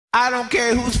I don't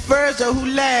care who's first or who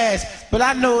last, but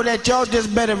I know that y'all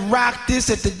just better rock this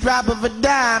at the drop of a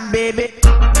dime, baby.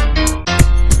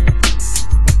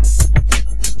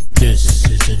 This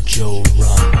is a Joe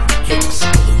Rogan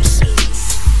exclusive.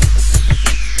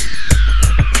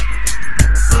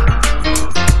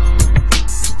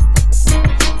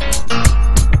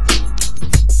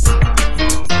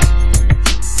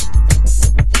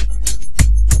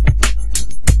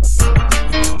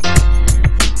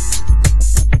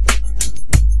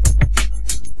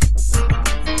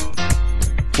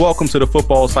 Welcome to the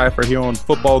Football Cypher here on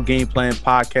Football Game Plan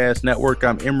Podcast Network.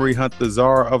 I'm Emory Hunt, the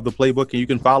czar of the playbook, and you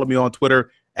can follow me on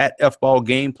Twitter at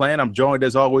FBallGamePlan. I'm joined,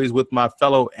 as always, with my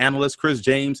fellow analysts, Chris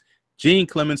James, Gene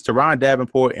Clemens, Teron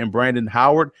Davenport, and Brandon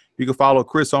Howard. You can follow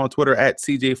Chris on Twitter at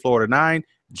CJFlorida9,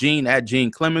 Gene at Gene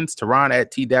Clemens, Teron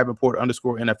at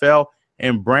TDavenport_NFL,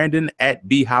 and Brandon at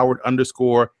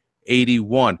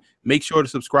BHoward_81. Make sure to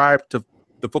subscribe to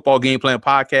the Football Game Plan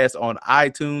Podcast on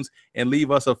iTunes and leave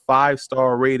us a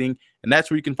 5-star rating. And that's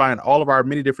where you can find all of our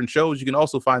many different shows. You can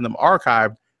also find them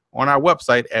archived on our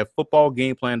website at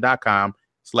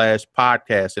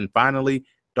footballgameplan.com/podcast. And finally,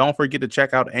 don't forget to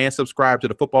check out and subscribe to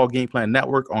the Football Game Plan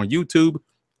Network on YouTube,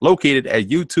 located at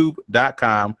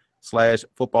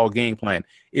youtube.com/footballgameplan.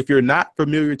 If you're not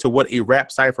familiar to what a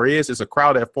rap cipher is, it's a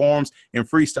crowd that forms in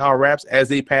freestyle raps as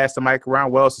they pass the mic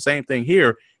around. Well, it's the same thing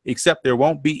here, except there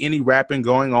won't be any rapping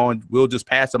going on. We'll just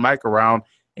pass the mic around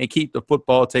and keep the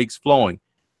football takes flowing.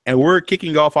 And we're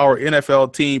kicking off our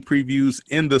NFL team previews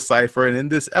in the Cypher. And in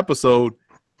this episode,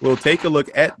 we'll take a look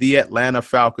at the Atlanta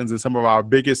Falcons and some of our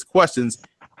biggest questions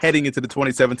heading into the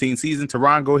 2017 season.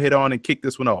 Teron, go ahead on and kick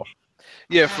this one off.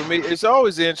 Yeah, for me, it's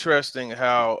always interesting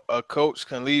how a coach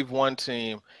can leave one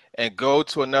team and go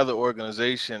to another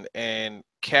organization and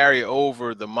carry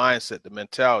over the mindset, the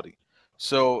mentality.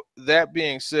 So that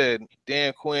being said,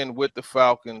 Dan Quinn with the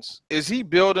Falcons, is he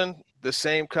building the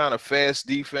same kind of fast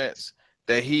defense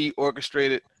that he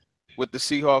orchestrated with the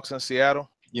Seahawks in Seattle?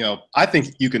 I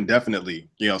think you can definitely,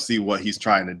 see what he's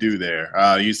trying to do there.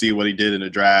 You see what he did in the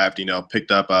draft, picked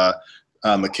up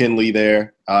McKinley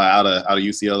there out of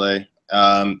UCLA.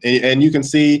 And you can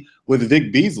see with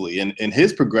Vic Beasley and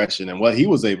his progression and what he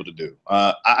was able to do.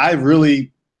 I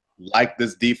really like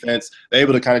this defense. They're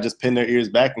able to kind of just pin their ears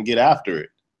back and get after it.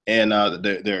 And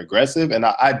they're aggressive. And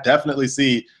I definitely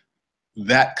see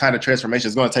that kind of transformation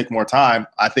is going to take more time.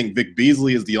 I think Vic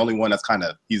Beasley is the only one that's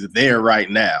he's there right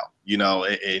now,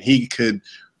 and he could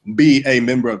be a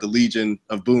member of the Legion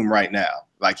of Boom right now.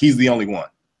 Like, he's the only one.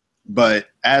 But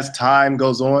as time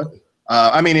goes on,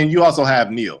 and you also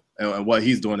have Neal and what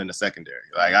he's doing in the secondary.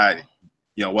 Like,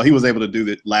 what he was able to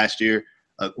do last year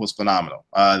was phenomenal.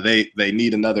 They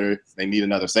need another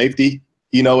safety,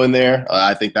 in there.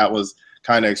 I think that was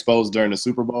kind of exposed during the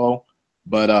Super Bowl.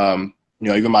 But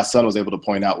even my son was able to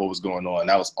point out what was going on.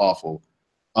 That was awful.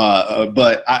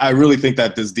 But I really think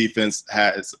that this defense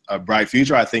has a bright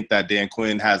future. I think that Dan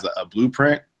Quinn has a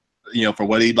blueprint, for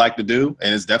what he'd like to do.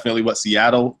 And it's definitely what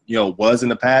Seattle, was in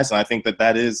the past. And I think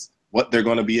that is what they're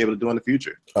going to be able to do in the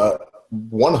future.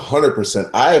 100%.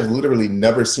 I have literally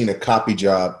never seen a copy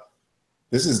job.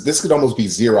 This could almost be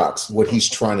Xerox, what he's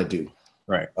trying to do.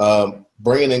 Right.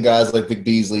 Bringing in guys like Vic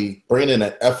Beasley, bringing in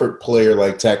an effort player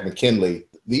like Takk McKinley.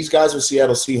 These guys are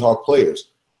Seattle Seahawks players.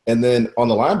 And then on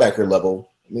the linebacker level,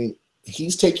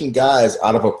 he's taking guys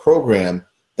out of a program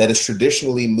that has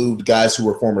traditionally moved guys who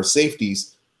were former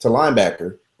safeties to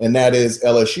linebacker, and that is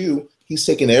LSU. He's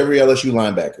taking every LSU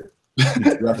linebacker.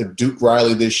 He drafted Duke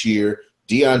Riley this year.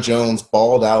 Deion Jones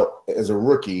balled out as a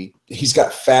rookie. He's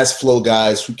got fast flow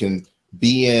guys who can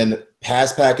be in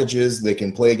pass packages. They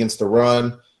can play against the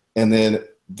run. And then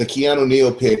the Keanu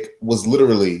Neal pick was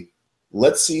literally,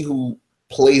 let's see who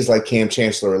plays like Cam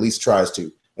Chancellor, or at least tries to.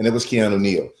 And it was Keanu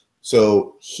Neal.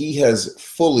 So he has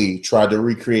fully tried to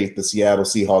recreate the Seattle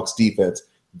Seahawks defense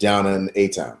down in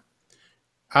A-Town.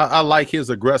 I like his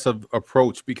aggressive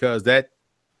approach because that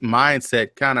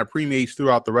mindset kind of permeates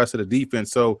throughout the rest of the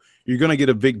defense. So you're going to get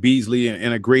a Vic Beasley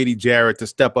and a Grady Jarrett to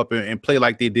step up and play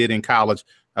like they did in college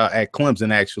at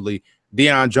Clemson, actually.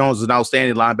 Deion Jones is an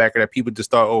outstanding linebacker that people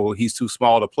just thought, oh, he's too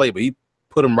small to play. But he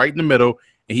put him right in the middle,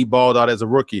 and he balled out as a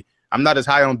rookie. I'm not as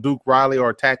high on Duke Riley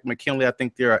or Takk McKinley. I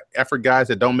think they're effort guys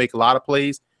that don't make a lot of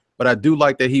plays. But I do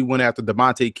like that he went after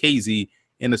Devontae Casey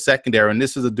in the secondary. And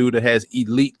this is a dude that has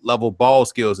elite-level ball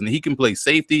skills. And he can play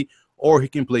safety or he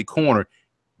can play corner.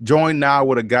 Joined now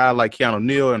with a guy like Keanu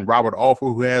Neal and Robert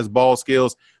Alford, who has ball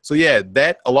skills. So, yeah,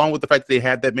 that along with the fact that they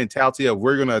had that mentality of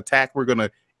we're going to attack, we're going to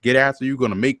get after you,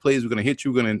 going to make plays, we're going to hit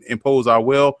you, we're going to impose our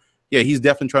will. Yeah, he's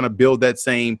definitely trying to build that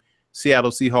same Seattle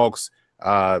Seahawks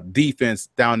defense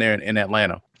down there in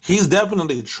Atlanta. he's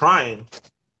definitely trying,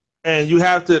 and you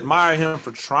have to admire him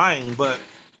for trying. But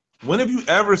when have you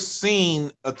ever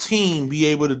seen a team be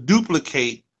able to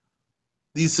duplicate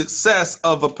the success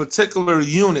of a particular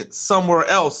unit somewhere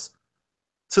else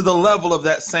to the level of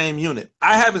that same unit?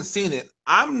 I haven't seen it.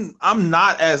 I'm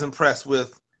not as impressed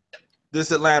with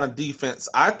this Atlanta defense.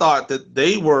 I thought that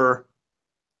they were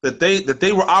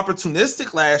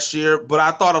opportunistic last year, but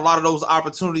I thought a lot of those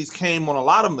opportunities came on a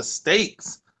lot of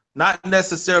mistakes, not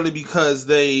necessarily because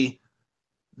they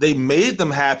made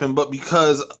them happen, but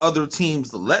because other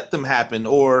teams let them happen,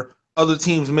 or other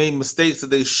teams made mistakes that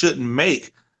they shouldn't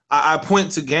make. I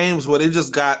point to games where they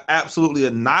just got absolutely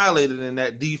annihilated in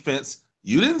that defense.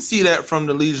 You didn't see that from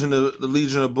the Legion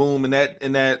of Boom and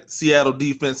that Seattle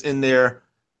defense in their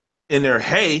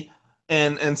hay.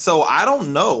 And so I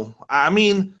don't know. I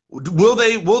mean, will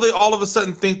they all of a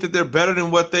sudden think that they're better than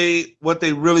what they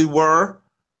really were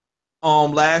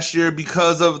last year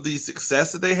because of the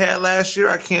success that they had last year?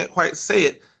 I can't quite say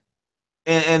it.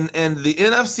 And the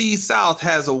NFC South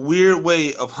has a weird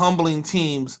way of humbling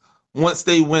teams once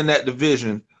they win that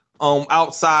division.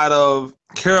 Outside of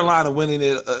Carolina winning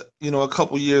it, a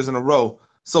couple years in a row.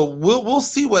 So we'll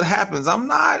see what happens. I'm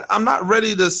not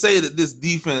ready to say that this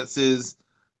defense is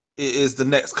the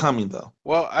next coming, though.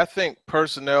 Well, I think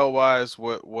personnel-wise,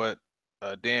 what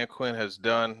Dan Quinn has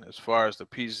done as far as the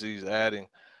pieces he's adding,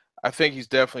 I think he's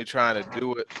definitely trying to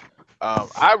do it.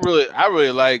 I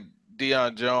really like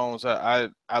Deion Jones. I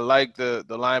like the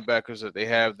linebackers that they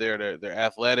have there. They're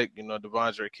athletic.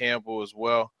 Devondre Campbell as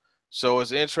well. So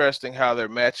it's interesting how they're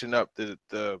matching up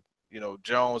the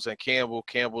Jones and Campbell.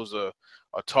 Campbell's a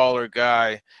taller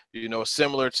guy,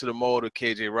 similar to the mold of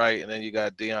KJ Wright. And then you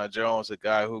got Deion Jones, a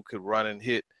guy who could run and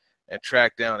hit and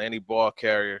track down any ball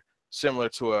carrier, similar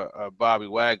to a Bobby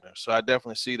Wagner. So I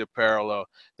definitely see the parallel.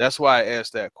 That's why I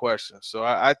asked that question. So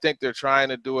I think they're trying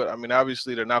to do it. I mean,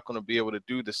 obviously they're not going to be able to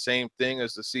do the same thing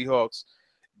as the Seahawks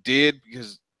did,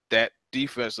 because that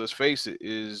defense, let's face it,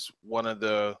 is one of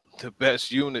the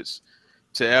best units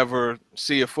to ever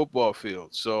see a football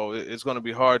field. So it's going to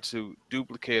be hard to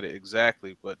duplicate it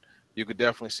exactly, but you could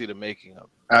definitely see the making of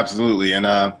it. Absolutely. And,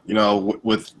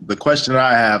 with the question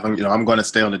I have, I'm going to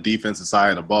stay on the defensive side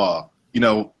of the ball.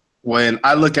 When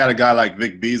I look at a guy like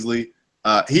Vic Beasley,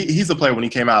 he's a player. When he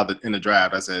came out in the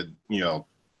draft, I said,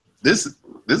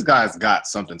 this guy's got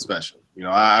something special.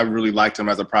 I really liked him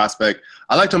as a prospect.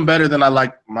 I liked him better than I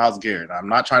liked Myles Garrett. I'm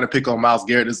not trying to pick on Myles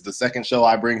Garrett. This is the second show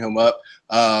I bring him up.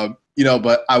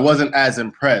 But I wasn't as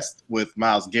impressed with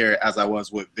Myles Garrett as I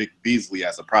was with Vic Beasley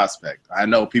as a prospect. I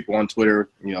know people on Twitter,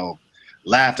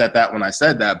 laughed at that when I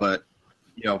said that, but,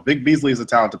 Vic Beasley is a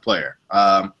talented player.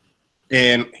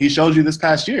 And he showed you this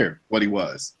past year what he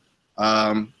was.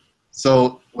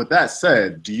 So with that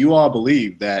said, do you all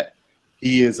believe that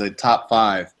he is a top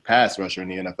 5 pass rusher in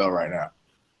the NFL right now?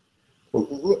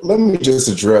 Well, let me just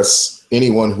address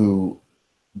anyone who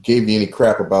gave me any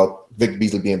crap about Vic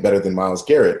Beasley being better than Myles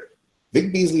Garrett.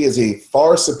 Vic Beasley is a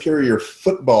far superior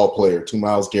football player to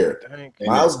Myles Garrett.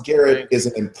 Myles Garrett is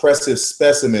an impressive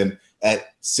specimen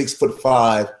at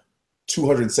 6'5",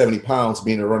 270 pounds,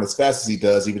 being able to run as fast as he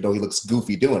does, even though he looks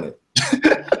goofy doing it.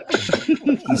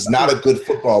 He's not a good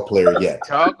football player yet.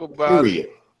 Talk about it.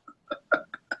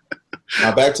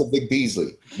 Now back to Vic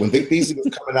Beasley. When Vic Beasley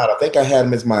was coming out, I think I had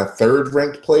him as my 3rd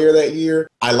ranked player that year.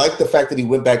 I liked the fact that he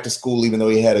went back to school, even though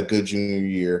he had a good junior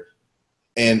year,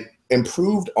 and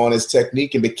improved on his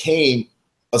technique and became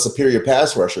a superior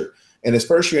pass rusher. In his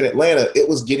first year in Atlanta, it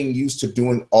was getting used to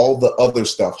doing all the other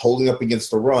stuff, holding up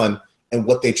against the run and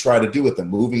what they try to do with him,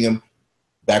 moving him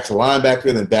back to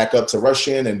linebacker, then back up to rush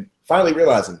in, and finally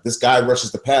realizing this guy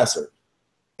rushes the passer.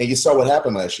 And you saw what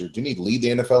happened last year. Didn't he lead the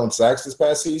NFL in sacks this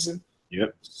past season?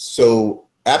 Yep. So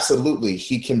absolutely,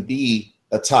 he can be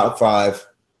a top 5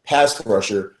 pass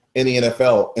rusher in the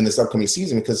NFL in this upcoming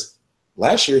season, because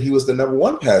last year he was the number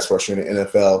 1 pass rusher in the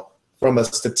NFL from a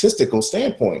statistical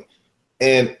standpoint.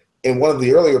 And in one of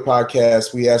the earlier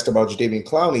podcasts, we asked about Jadeveon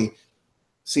Clowney.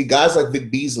 See, guys like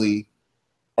Vic Beasley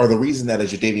are the reason that a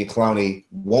Jadeveon Clowney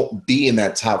won't be in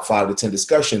that top 5 to 10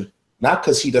 discussion, not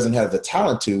because he doesn't have the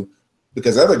talent to,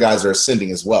 because other guys are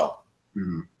ascending as well.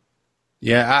 Mm-hmm.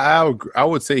 Yeah, I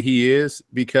would say he is,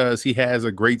 because he has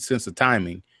a great sense of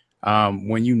timing.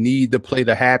 When you need the play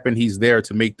to happen, he's there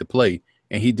to make the play.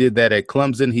 And he did that at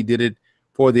Clemson. He did it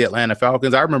for the Atlanta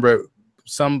Falcons. I remember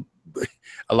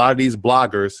a lot of these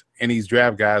bloggers and these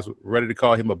draft guys were ready to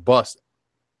call him a bust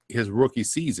his rookie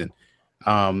season.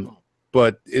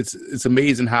 But it's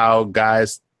amazing how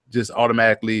guys just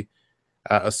automatically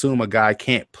assume a guy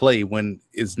can't play when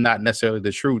it's not necessarily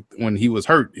the truth when he was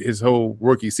hurt his whole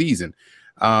rookie season.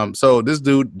 So this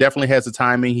dude definitely has the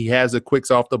timing. He has the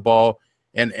quicks off the ball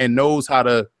and knows how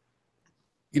to,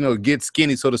 get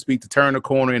skinny, so to speak, to turn the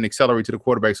corner and accelerate to the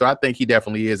quarterback. So I think he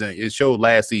definitely is, and it showed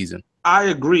last season. I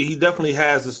agree. He definitely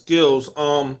has the skills.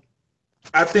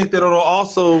 I think that it'll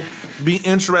also be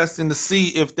interesting to see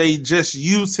if they just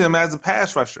use him as a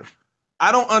pass rusher.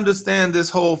 I don't understand this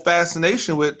whole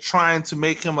fascination with trying to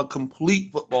make him a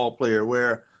complete football player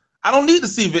where I don't need to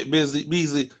see Vic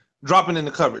Beasley dropping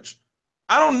into coverage.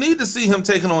 I don't need to see him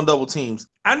taking on double teams.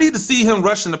 I need to see him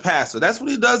rushing the passer. That's what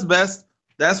he does best.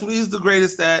 That's what he's the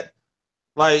greatest at.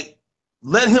 Like,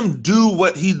 let him do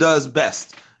what he does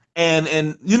best.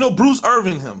 And Bruce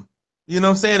Irvin him. You know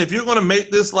what I'm saying? If you're going to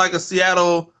make this like a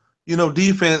Seattle,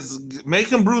 defense, make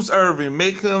him Bruce Irvin,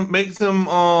 make him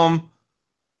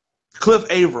Cliff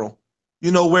Averill,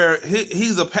 where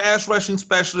he's a pass rushing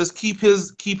specialist, keep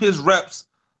his reps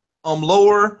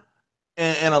lower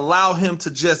and allow him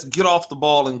to just get off the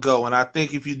ball and go. And I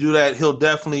think if you do that, he'll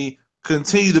definitely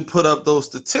continue to put up those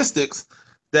statistics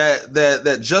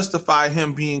that justify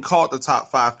him being called the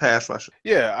top 5 pass rusher.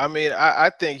 Yeah, I mean, I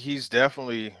think he's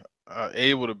definitely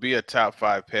able to be a top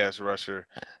 5 pass rusher.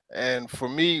 And for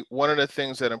me, one of the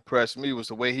things that impressed me was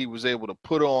the way he was able to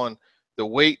put on the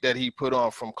weight that he put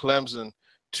on from Clemson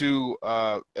to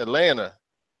Atlanta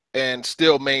and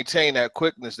still maintain that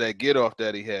quickness, that get off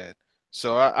that he had.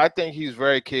 So I think he's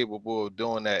very capable of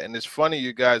doing that. And it's funny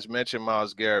you guys mentioned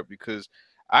Myles Garrett, because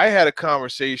I had a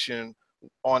conversation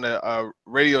on a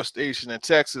radio station in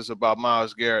Texas about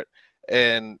Myles Garrett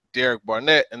and Derek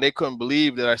Barnett, and they couldn't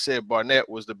believe that I said Barnett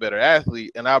was the better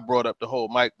athlete, and I brought up the whole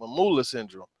Mike Mamula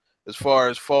syndrome as far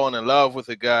as falling in love with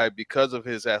a guy because of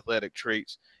his athletic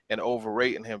traits and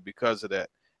overrating him because of that.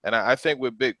 And I think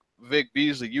with Vic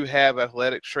Beasley, you have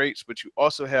athletic traits, but you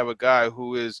also have a guy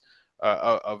who is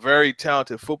a very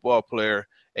talented football player.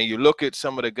 And you look at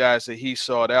some of the guys that he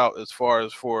sought out as far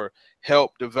as for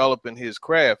help developing his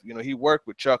craft. He worked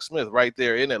with Chuck Smith right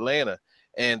there in Atlanta,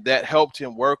 and that helped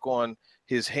him work on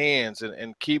his hands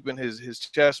and keeping his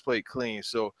chest plate clean.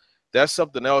 So that's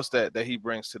something else that he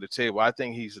brings to the table. I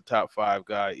think he's a top 5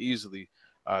 guy easily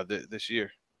this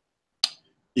year.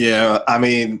 Yeah, I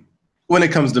mean, when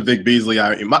it comes to Vic Beasley,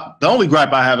 the only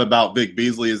gripe I have about Vic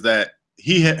Beasley is that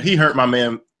he hurt my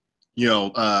man,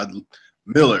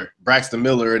 Braxton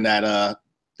Miller in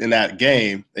that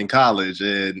game in college,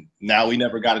 and now we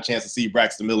never got a chance to see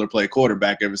Braxton Miller play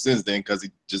quarterback ever since then because he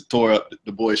just tore up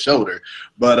the boy's shoulder.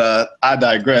 But I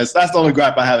digress. That's the only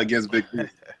gripe I have against Vic Beasley.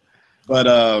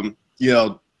 But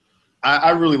I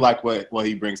really like what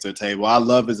he brings to the table. I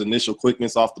love his initial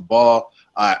quickness off the ball.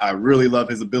 I really love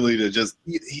his ability to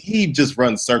he just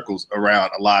runs circles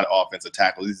around a lot of offensive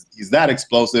tackles. He's that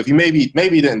explosive. He maybe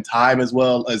didn't time as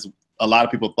well as a lot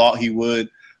of people thought he would,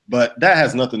 but that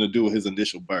has nothing to do with his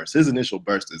initial burst. His initial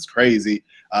burst is crazy.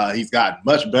 He's gotten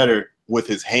much better with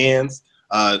his hands,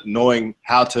 knowing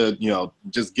how to,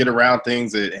 just get around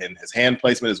things, and his hand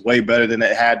placement is way better than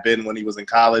it had been when he was in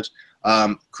college.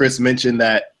 Chris mentioned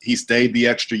that he stayed the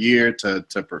extra year to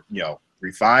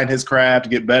refine his craft,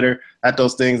 to get better at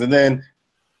those things. And then,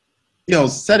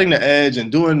 setting the edge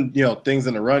and doing, things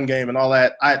in the run game and all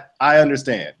that, I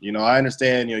understand. I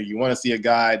understand, you want to see a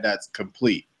guy that's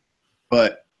complete.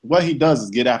 But what he does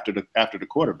is get after the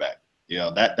quarterback.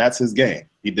 That's his game.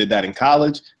 He did that in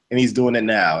college, and he's doing it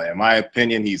now. In my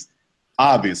opinion, he's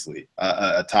obviously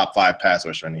a top 5 pass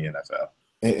rusher in the NFL.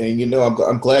 And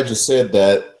I'm glad you said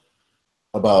that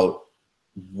about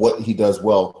what he does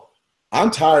well.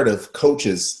 I'm tired of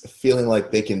coaches feeling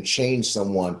like they can change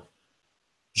someone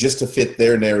just to fit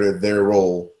their narrative, their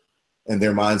role, and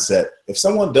their mindset. If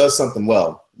someone does something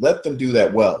well, let them do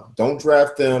that well. Don't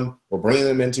draft them or bring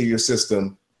them into your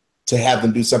system to have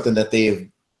them do something that they have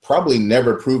probably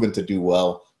never proven to do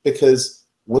well, because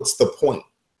what's the point?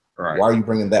 Right. Why are you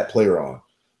bringing that player on?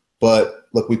 But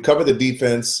look, we covered the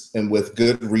defense, and with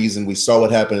good reason. We saw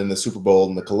what happened in the Super Bowl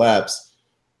and the collapse.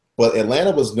 But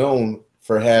Atlanta was known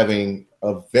for having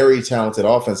a very talented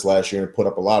offense last year and put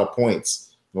up a lot of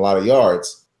points and a lot of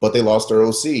yards. But they lost their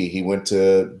OC. He went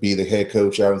to be the head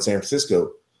coach out in San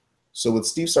Francisco. So with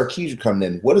Steve Sarkisian coming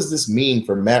in, what does this mean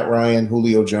for Matt Ryan,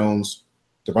 Julio Jones,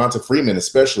 Devonta Freeman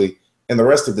especially, and the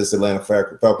rest of this Atlanta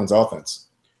Falcons offense?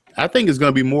 I think it's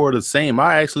going to be more of the same.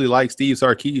 I actually like Steve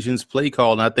Sarkisian's play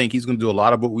call, and I think he's going to do a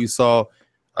lot of what we saw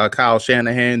Kyle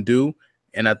Shanahan do,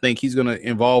 and I think he's going to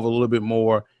involve a little bit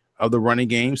more of the running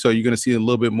game. So you're going to see a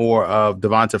little bit more of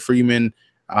Devonta Freeman,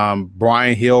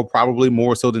 Brian Hill, probably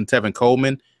more so than Tevin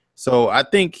Coleman. So I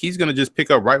think he's going to just pick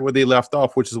up right where they left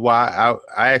off, which is why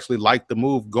I actually like the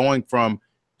move going from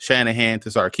Shanahan to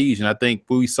Sarkisian. I think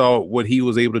we saw what he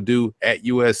was able to do at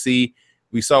USC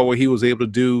We saw what he was able to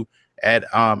do at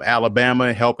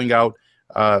Alabama, helping out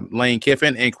Lane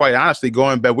Kiffin. And quite honestly,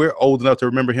 going back, we're old enough to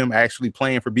remember him actually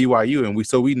playing for BYU. And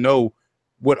we know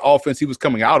what offense he was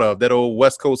coming out of, that old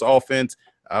West Coast offense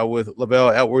with Lavelle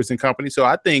Edwards and company. So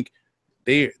I think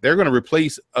they're going to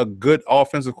replace a good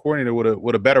offensive coordinator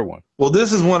with a better one. Well,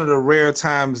 this is one of the rare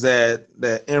times that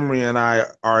Emory and I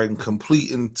are in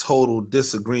complete and total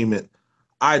disagreement.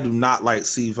 I do not like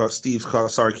Steve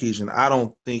Sarkisian. I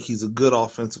don't think he's a good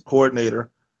offensive coordinator.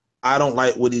 I don't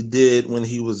like what he did when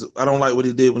he was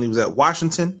at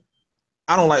Washington.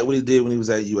 I don't like what he did when he was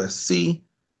at USC.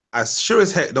 I sure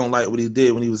as heck don't like what he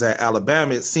did when he was at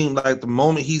Alabama. It seemed like the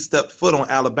moment he stepped foot on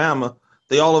Alabama,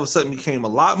 they all of a sudden became a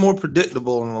lot more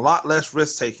predictable and a lot less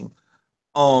risk-taking.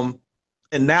 And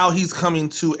now he's coming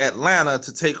to Atlanta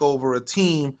to take over a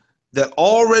team that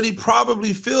already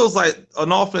probably feels like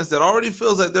an offense that already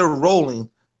feels like they're rolling,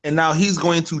 and now he's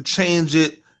going to change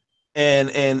it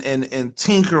and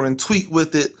tinker and tweak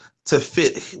with it to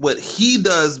fit what he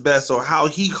does best or how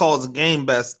he calls the game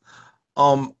best.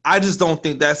 I just don't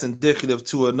think that's indicative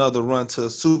to another run to a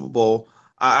Super Bowl.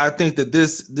 I think that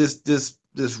this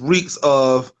reeks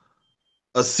of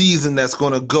a season that's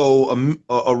going to go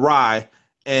awry,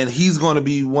 and he's going to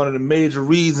be one of the major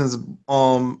reasons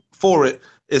for it,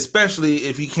 especially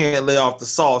if he can't lay off the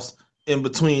sauce in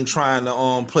between trying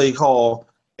to play call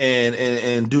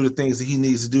and do the things that he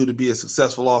needs to do to be a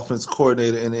successful offensive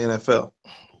coordinator in the NFL.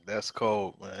 That's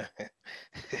cold, man.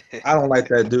 I don't like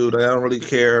that dude. I don't really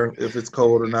care if it's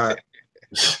cold or not.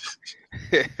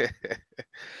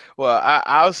 Well,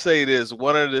 I'll say this.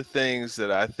 One of the things that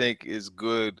I think is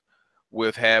good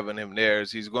with having him there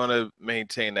is he's going to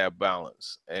maintain that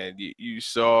balance. And you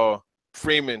saw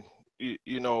Freeman,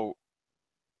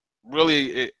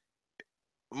 really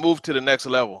move to the next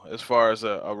level as far as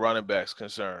a running back's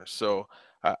concerned. So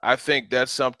I think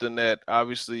that's something that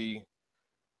obviously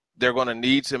they're going to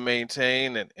need to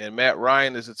maintain. And Matt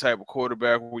Ryan is the type of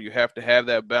quarterback where you have to have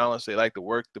that balance. They like to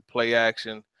work the play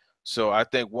action. So I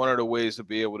think one of the ways to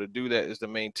be able to do that is to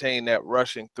maintain that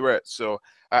rushing threat. So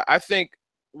I think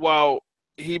while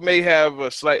he may have a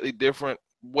slightly different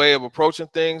way of approaching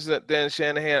things than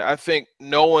Shanahan, I think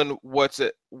knowing what's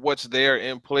there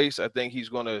in place, I think he's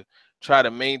going to try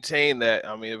to maintain that.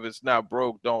 I mean, if it's not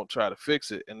broke, don't try to fix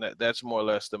it. And that's more or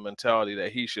less the mentality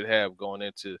that he should have going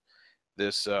into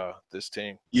this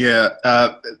team.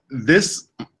 Yeah, this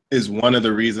is one of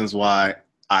the reasons why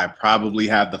I probably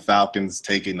have the Falcons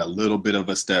taking a little bit of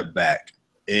a step back.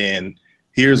 And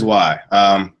here's why.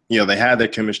 They had their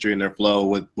chemistry and their flow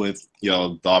with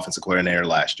the offensive coordinator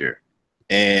last year.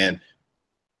 And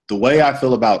the way I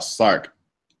feel about Sark,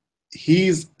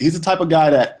 he's the type of guy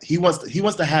that he wants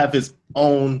to have his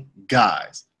own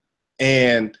guys.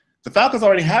 And the Falcons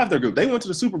already have their group. They went to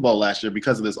the Super Bowl last year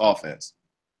because of this offense.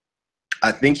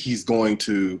 I think he's going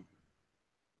to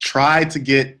try to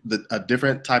get a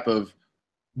different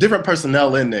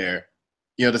personnel in there,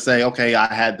 to say, okay,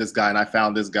 I had this guy and I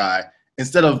found this guy,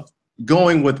 instead of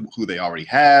going with who they already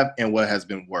have and what has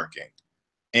been working.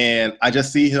 And I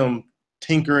just see him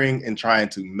tinkering and trying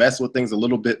to mess with things a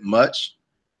little bit much.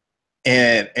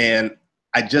 And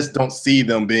I just don't see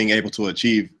them being able to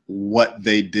achieve what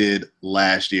they did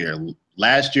last year.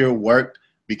 Last year worked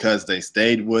because they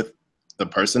stayed with the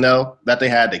personnel that they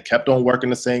had. They kept on working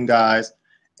the same guys.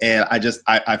 And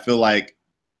I feel like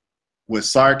with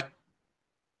Sark,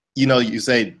 you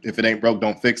say if it ain't broke,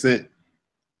 don't fix it.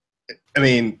 I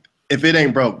mean, if it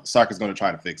ain't broke, Sark is going to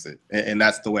try to fix it. And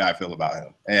that's the way I feel about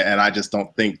him. And I just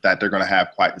don't think that they're going to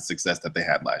have quite the success that they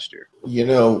had last year.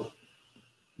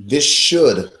 This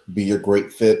should be a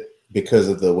great fit because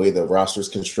of the way the roster is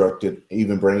constructed,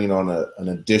 even bringing on an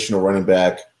additional running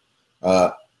back.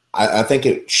 I think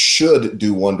it should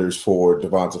do wonders for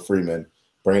Devonta Freeman.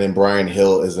 Bringing in Brian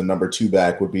Hill as the number 2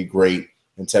 back would be great,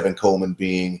 and Tevin Coleman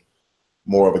being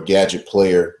more of a gadget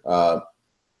player.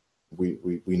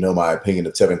 We know my opinion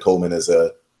of Tevin Coleman as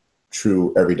a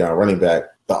true every down running back.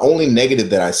 The only negative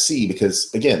that I see,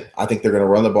 because, again, I think they're going to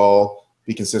run the ball,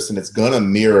 be consistent. It's going to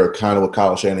mirror kind of what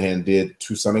Kyle Shanahan did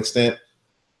to some extent.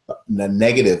 The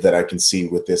negative that I can see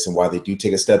with this and why they do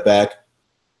take a step back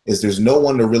is there's no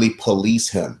one to really police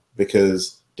him,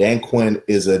 because Dan Quinn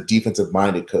is a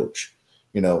defensive-minded coach.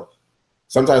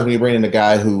 Sometimes when you bring in a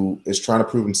guy who is trying to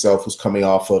prove himself, who's coming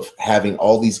off of having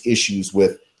all these issues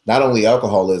with not only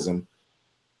alcoholism,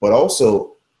 but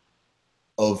also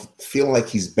of feeling like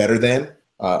he's better than,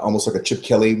 almost like a Chip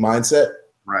Kelly mindset.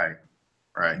 Right.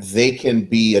 They can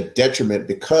be a detriment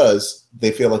because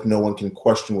they feel like no one can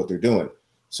question what they're doing.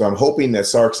 So I'm hoping that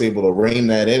Sark's able to rein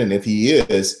that in, and if he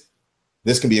is,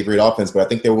 this can be a great offense. But I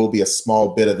think there will be a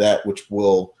small bit of that which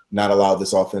will not allow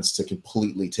this offense to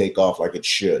completely take off like it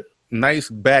should. Nice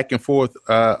back and forth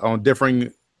on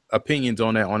differing opinions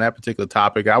on that particular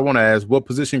topic. I want to ask, what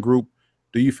position group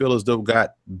do you feel as though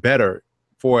got better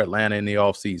for Atlanta in the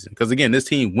offseason? Because again, this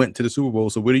team went to the Super Bowl.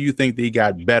 So what do you think they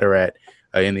got better at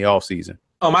in the offseason?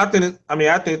 I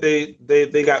think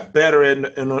they got better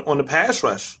on the pass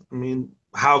rush. I mean,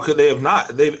 how could they have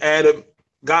not? They've added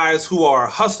guys who are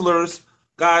hustlers,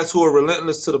 guys who are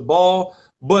relentless to the ball,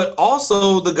 but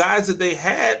also the guys that they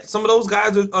had, some of those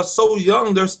guys are so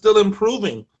young, they're still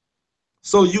improving.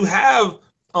 So you have,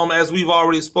 as we've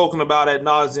already spoken about ad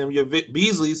nauseum, your Vic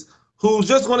Beasley's, who's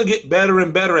just going to get better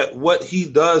and better at what he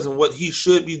does and what he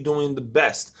should be doing the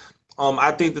best.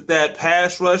 I think that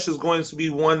pass rush is going to be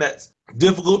one that's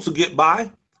difficult to get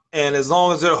by. And as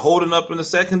long as they're holding up in the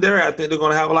secondary, I think they're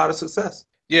going to have a lot of success.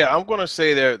 Yeah, I'm going to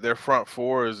say their front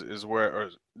four is where, or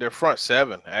their front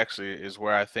seven actually is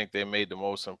where I think they made the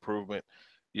most improvement.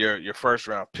 Your first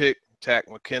round pick, Takk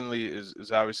McKinley,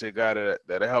 is obviously a guy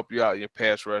that'll help you out in your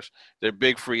pass rush. Their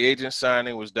big free agent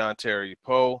signing was Dontari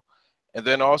Poe. And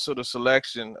then also the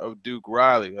selection of Duke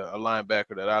Riley, a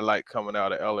linebacker that I like coming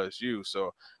out of LSU.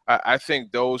 So I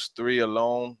think those three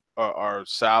alone are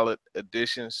solid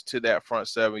additions to that front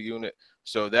seven unit.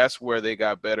 So that's where they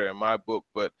got better in my book.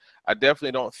 But I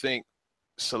definitely don't think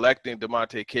selecting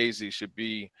Damontae Kazee should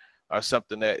be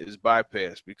something that is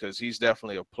bypassed, because he's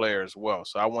definitely a player as well.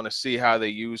 So I want to see how they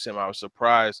use him. I was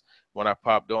surprised when I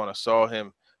popped on. I saw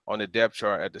him on the depth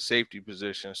chart at the safety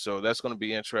position. So that's going to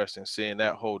be interesting seeing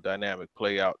that whole dynamic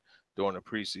play out during the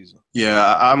preseason.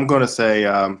 Yeah, I'm going to say,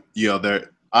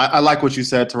 I like what you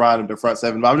said, Teron, the front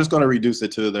seven, but I'm just going to reduce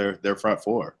it to their front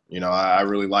four. I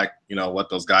really like, what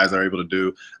those guys are able to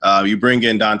do. You bring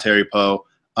in Dontari Poe.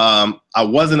 I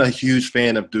wasn't a huge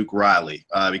fan of Duke Riley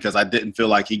because I didn't feel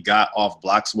like he got off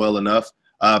blocks well enough.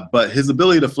 But his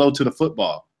ability to flow to the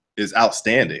football is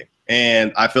outstanding.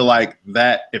 And I feel like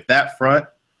that if that front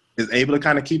is able to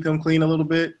kind of keep him clean a little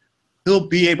bit, he'll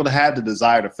be able to have the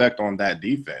desired effect on that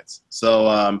defense. So,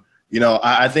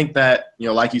 I think that,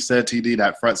 like you said, TD,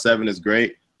 that front seven is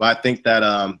great. But I think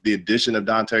that the addition of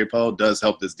Dontari Poe does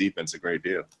help this defense a great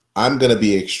deal. I'm going to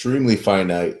be extremely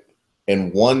finite,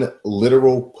 and one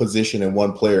literal position and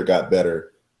one player got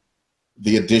better.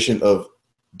 The addition of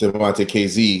Damontae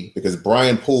Kazee, because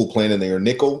Brian Poole playing in their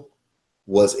nickel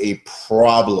was a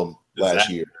problem last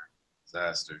year.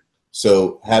 Disaster.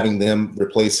 So having them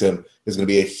replace him is going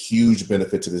to be a huge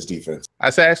benefit to this defense. I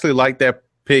actually like that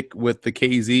pick with the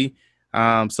KZ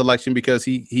selection, because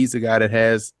he's the guy that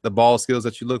has the ball skills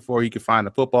that you look for. He can find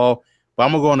the football. But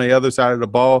I'm going to go on the other side of the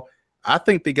ball. I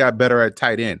think they got better at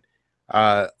tight end.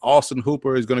 Austin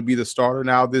Hooper is going to be the starter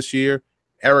now this year.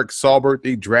 Eric Saubert,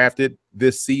 they drafted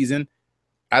this season.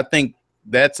 I think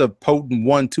that's a potent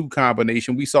 1-2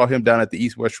 combination. We saw him down at the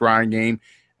East-West Shrine game,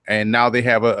 and now they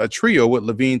have a trio with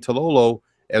Levine Tololo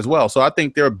as well. So I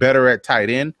think they're better at tight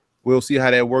end. We'll see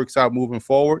how that works out moving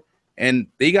forward. And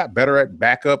they got better at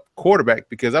backup quarterback,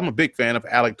 because I'm a big fan of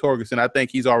Alec Torgerson. I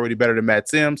think he's already better than Matt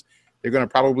Sims. They're going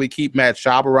to probably keep Matt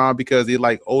Schaub around because they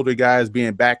like older guys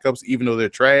being backups, even though they're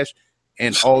trash.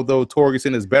 And although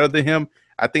Torgerson is better than him,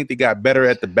 I think they got better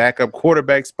at the backup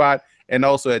quarterback spot and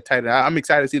also at tight end. I'm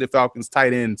excited to see the Falcons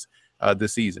tight ends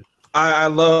this season. I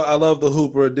love the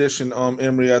Hooper addition,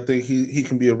 Emory. I think he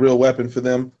can be a real weapon for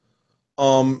them.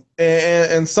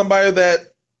 And somebody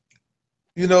that,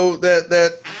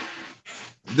 that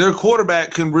their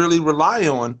quarterback can really rely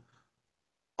on.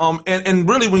 And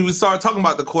really, when we start talking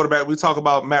about the quarterback, we talk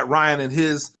about Matt Ryan and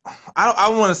his, I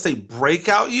don't want to say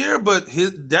breakout year, but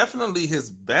definitely his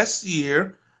best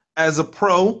year as a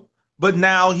pro. But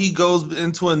now he goes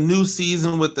into a new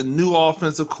season with a new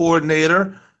offensive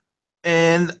coordinator.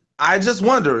 And I just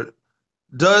wonder,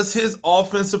 does his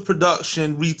offensive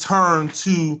production return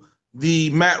to the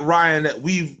Matt Ryan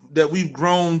that we've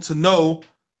grown to know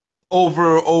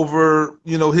over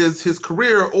his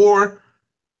career, or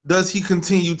does he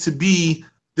continue to be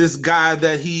this guy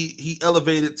that he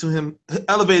elevated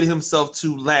himself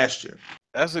to last year?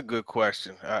 That's a good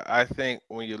question. I think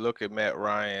when you look at Matt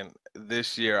Ryan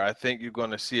this year, I think you're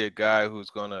going to see a guy who's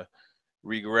going to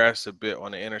regress a bit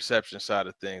on the interception side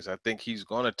of things. I think he's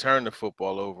going to turn the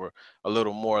football over a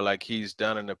little more like he's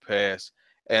done in the past.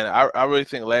 And I really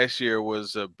think last year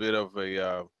was a bit of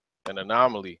an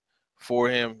anomaly for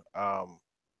him.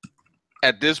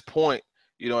 At this point,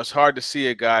 it's hard to see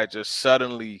a guy just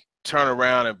suddenly turn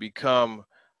around and become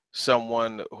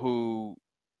someone who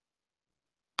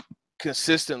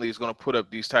consistently is going to put up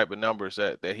these type of numbers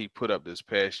that he put up this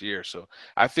past year. So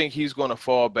I think he's going to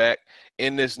fall back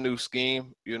in this new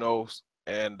scheme,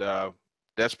 and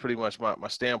that's pretty much my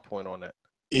standpoint on that.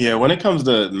 Yeah, when it comes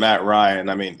to Matt Ryan,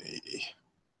 I mean,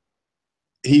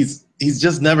 he's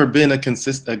just never been a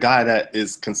guy that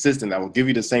is consistent, that will give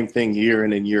you the same thing year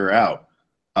in and year out.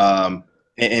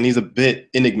 And he's a bit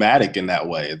enigmatic in that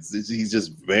way. He's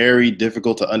just very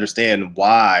difficult to understand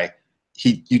why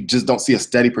you just don't see a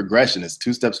steady progression. It's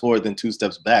 2 steps forward, then 2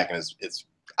 steps back, and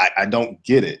I don't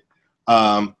get it.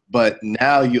 But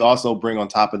now you also bring on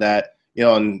top of that,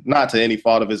 and not to any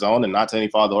fault of his own and not to any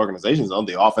fault of the organization's own,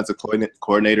 the offensive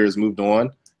coordinator has moved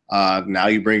on. Now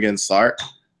you bring in Sark.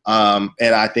 And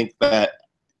I think that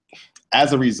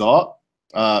as a result,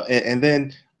 and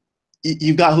then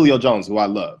you've got Julio Jones, who I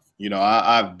love.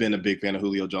 I've been a big fan of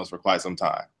Julio Jones for quite some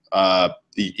time.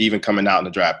 Even coming out in the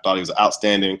draft, thought he was an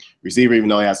outstanding receiver, even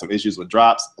though he had some issues with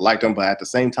drops. I liked him, but at the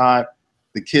same time,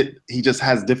 the kid, he just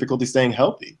has difficulty staying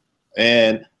healthy.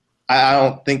 And I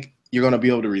don't think you're going to be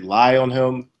able to rely on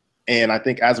him. And I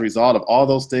think as a result of all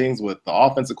those things with the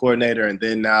offensive coordinator, and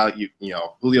then now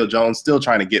Julio Jones still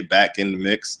trying to get back in the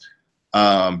mix,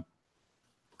 I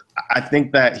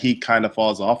think that he kind of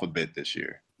falls off a bit this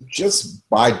year. Just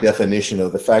by definition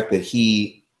of the fact that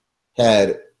he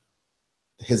had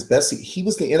his best, he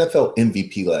was the NFL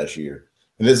MVP last year.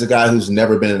 And this is a guy who's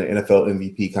never been in an NFL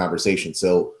MVP conversation.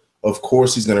 So, of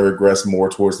course, he's going to regress more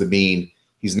towards the mean.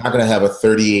 He's not going to have a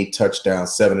 38 touchdown,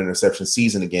 7 interception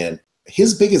season again.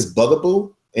 His biggest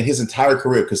bugaboo in his entire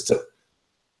career, because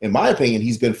in my opinion,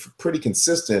 he's been pretty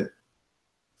consistent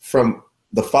from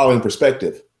the following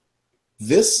perspective.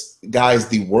 This guy is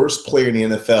the worst player in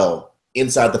the NFL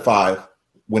inside the 5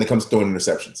 when it comes to throwing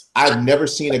interceptions. I've never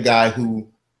seen a guy who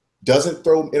doesn't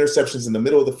throw interceptions in the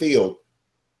middle of the field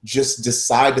just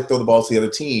decide to throw the ball to the other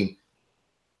team.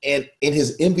 And in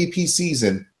his MVP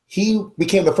season, he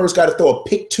became the first guy to throw a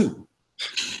pick 2,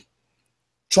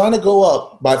 trying to go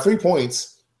up by 3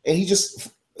 points, and he just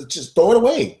throw it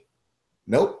away.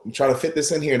 Nope, I'm trying to fit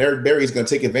this in here, and Eric Berry is going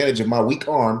to take advantage of my weak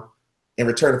arm and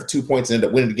return it for 2 points and end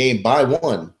up winning the game by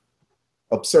 1.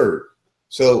 Absurd.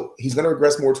 So he's going to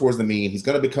regress more towards the mean. He's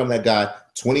going to become that guy,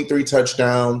 23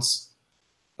 touchdowns,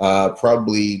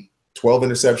 probably 12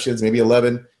 interceptions, maybe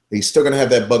 11. He's still going to have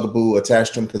that bugaboo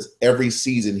attached to him because every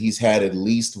season he's had at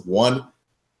least 1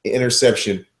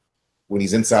 interception when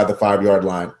he's inside the 5-yard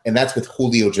line, and that's with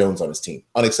Julio Jones on his team.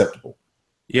 Unacceptable.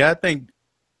 Yeah, I think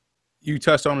you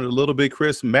touched on it a little bit,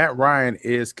 Chris. Matt Ryan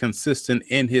is consistent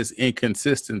in his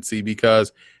inconsistency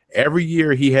because every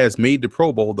year he has made the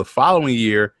Pro Bowl. The following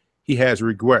year, he has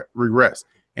regressed.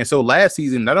 And so last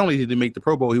season, not only did he make the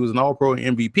Pro Bowl, he was an All-Pro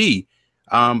MVP,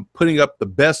 putting up the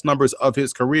best numbers of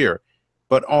his career.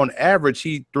 But on average,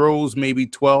 he throws maybe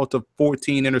 12 to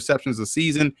 14 interceptions a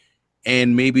season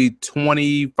and maybe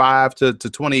 25 to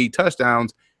 28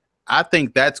 touchdowns. I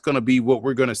think that's going to be what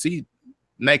we're going to see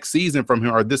next season from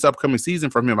him, or this upcoming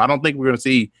season from him. I don't think we're going to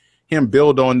see him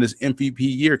build on this MVP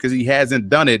year because he hasn't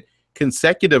done it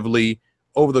consecutively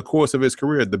over the course of his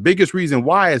career. The biggest reason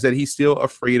why is that he's still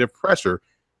afraid of pressure,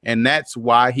 and that's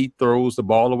why he throws the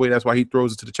ball away. That's why he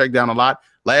throws it to the check down a lot.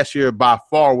 Last year, by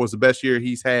far, was the best year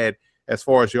he's had as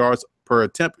far as yards per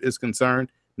attempt is concerned.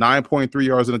 9.3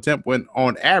 yards an attempt, when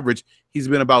on average he's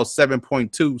been about 7.2,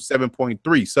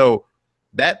 7.3. So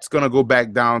that's going to go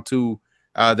back down to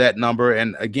that number.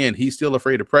 And again, he's still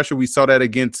afraid of pressure. We saw that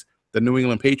against the New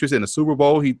England Patriots in the Super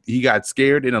Bowl. He got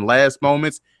scared in the last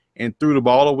moments and threw the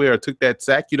ball away or took that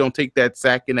sack. You don't take that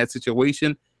sack in that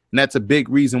situation, and that's a big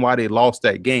reason why they lost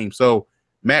that game. So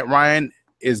Matt Ryan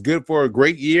is good for a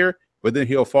great year, but then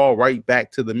he'll fall right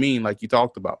back to the mean like you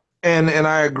talked about. And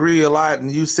I agree a lot.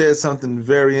 And you said something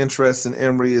very interesting,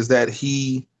 Emory, is that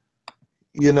he's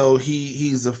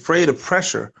afraid of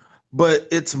pressure. But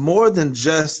it's more than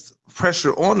just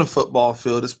pressure on the football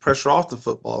field. It's pressure off the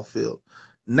football field.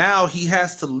 Now he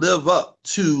has to live up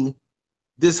to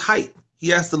this hype. He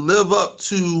has to live up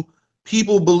to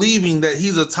people believing that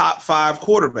he's a top 5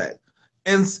 quarterback.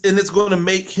 And it's going to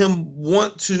make him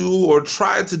want to or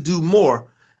try to do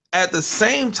more. At the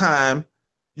same time,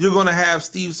 you're going to have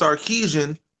Steve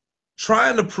Sarkisian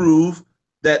trying to prove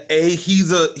that he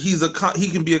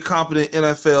can be a competent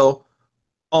NFL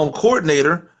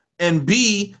coordinator, and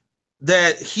B,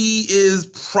 that he is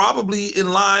probably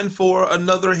in line for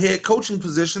another head coaching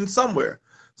position somewhere.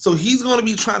 So he's going to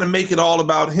be trying to make it all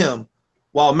about him,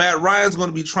 while Matt Ryan's going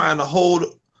to be trying to hold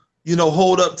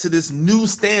up to this new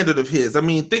standard of his. I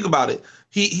mean, think about it.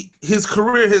 His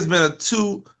career has been a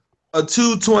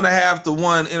 2.5 to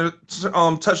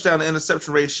 1 touchdown to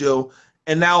interception ratio,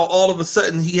 and now all of a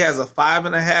sudden he has a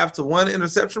 5.5 to 1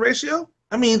 interception ratio.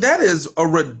 I mean, that is a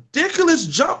ridiculous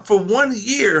jump for 1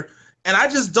 year, and I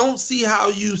just don't see how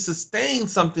you sustain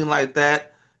something like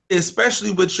that,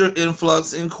 especially with your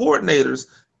influx in coordinators.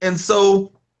 And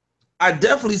so I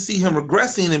definitely see him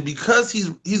regressing, and because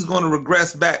he's going to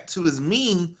regress back to his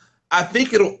mean, I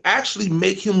think it'll actually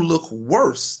make him look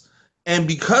worse. And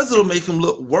because it'll make him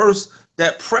look worse,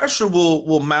 that pressure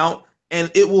will mount,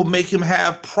 and it will make him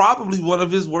have probably one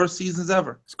of his worst seasons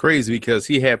ever. It's crazy because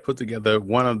he had put together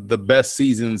one of the best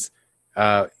seasons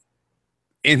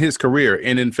in his career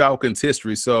and in Falcons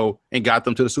history, and got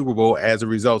them to the Super Bowl as a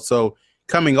result. So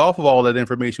coming off of all that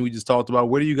information we just talked about,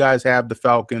 where do you guys have the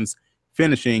Falcons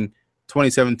finishing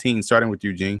 2017, starting with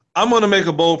you, Gene? I'm going to make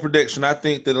a bold prediction. I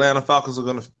think the Atlanta Falcons are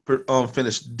going to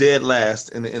finish dead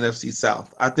last in the NFC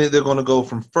South. I think they're going to go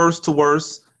from first to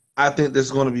worst. I think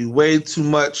there's going to be way too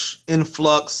much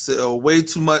influx, way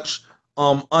too much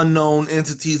unknown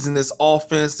entities in this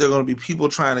offense. There are going to be people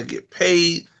trying to get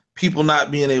paid, people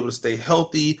not being able to stay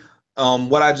healthy.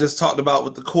 What I just talked about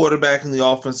with the quarterback and the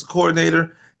offensive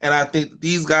coordinator. And I think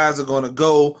these guys are going to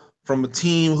go from a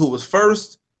team who was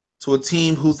first to a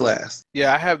team who's last.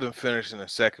 Yeah, I have them finishing in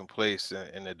second place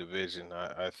in the division.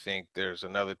 I think there's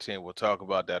another team we'll talk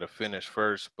about that'll finish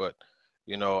first, but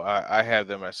I have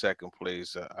them at second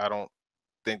place. I don't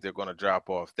think they're going to drop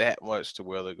off that much to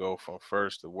where they go from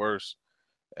first to worst,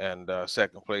 and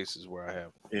second place is where I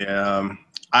have them. Yeah,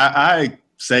 I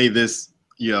say this,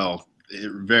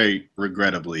 very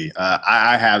regrettably.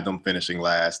 I have them finishing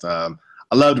last.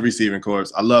 I love the receiving corps.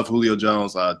 I love Julio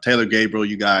Jones. Taylor Gabriel,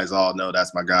 you guys all know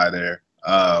that's my guy there.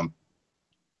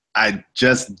 I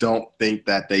just don't think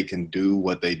that they can do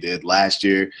what they did last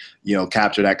year,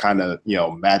 capture that kind of,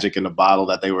 magic in the bottle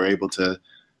that they were able to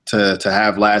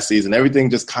have last season. Everything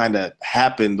just kind of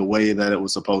happened the way that it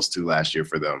was supposed to last year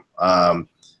for them.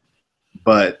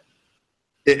 But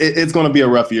it's going to be a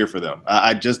rough year for them.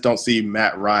 I just don't see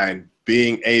Matt Ryan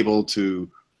being able to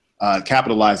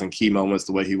capitalize in key moments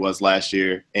the way he was last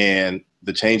year, and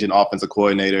the change in offensive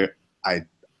coordinator, I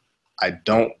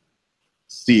don't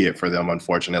see it for them,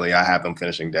 unfortunately. I have them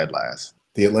finishing dead last.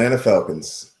 The Atlanta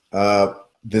Falcons.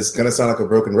 This is going to sound like a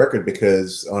broken record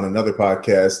because on another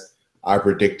podcast, I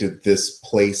predicted this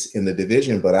place in the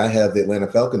division, but I have the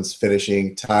Atlanta Falcons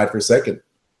finishing tied for second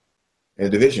in the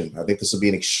division. I think this will be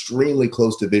an extremely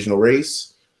close divisional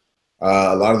race.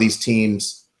 A lot of these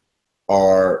teams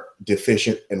are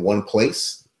deficient in one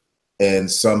place,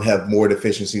 and some have more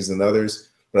deficiencies than others.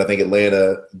 But I think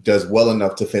Atlanta does well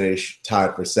enough to finish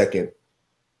tied for second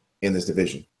in this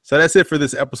division. So that's it for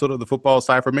this episode of the Football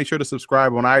Cypher. Make sure to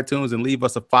subscribe on iTunes and leave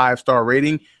us a 5-star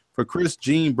rating. For Chris,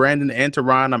 Gene, Brandon, and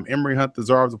Teron, I'm Emory Hunt, the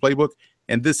czar of the playbook,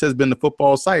 and this has been the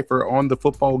Football Cypher on the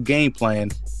Football Game Plan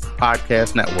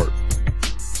Podcast Network.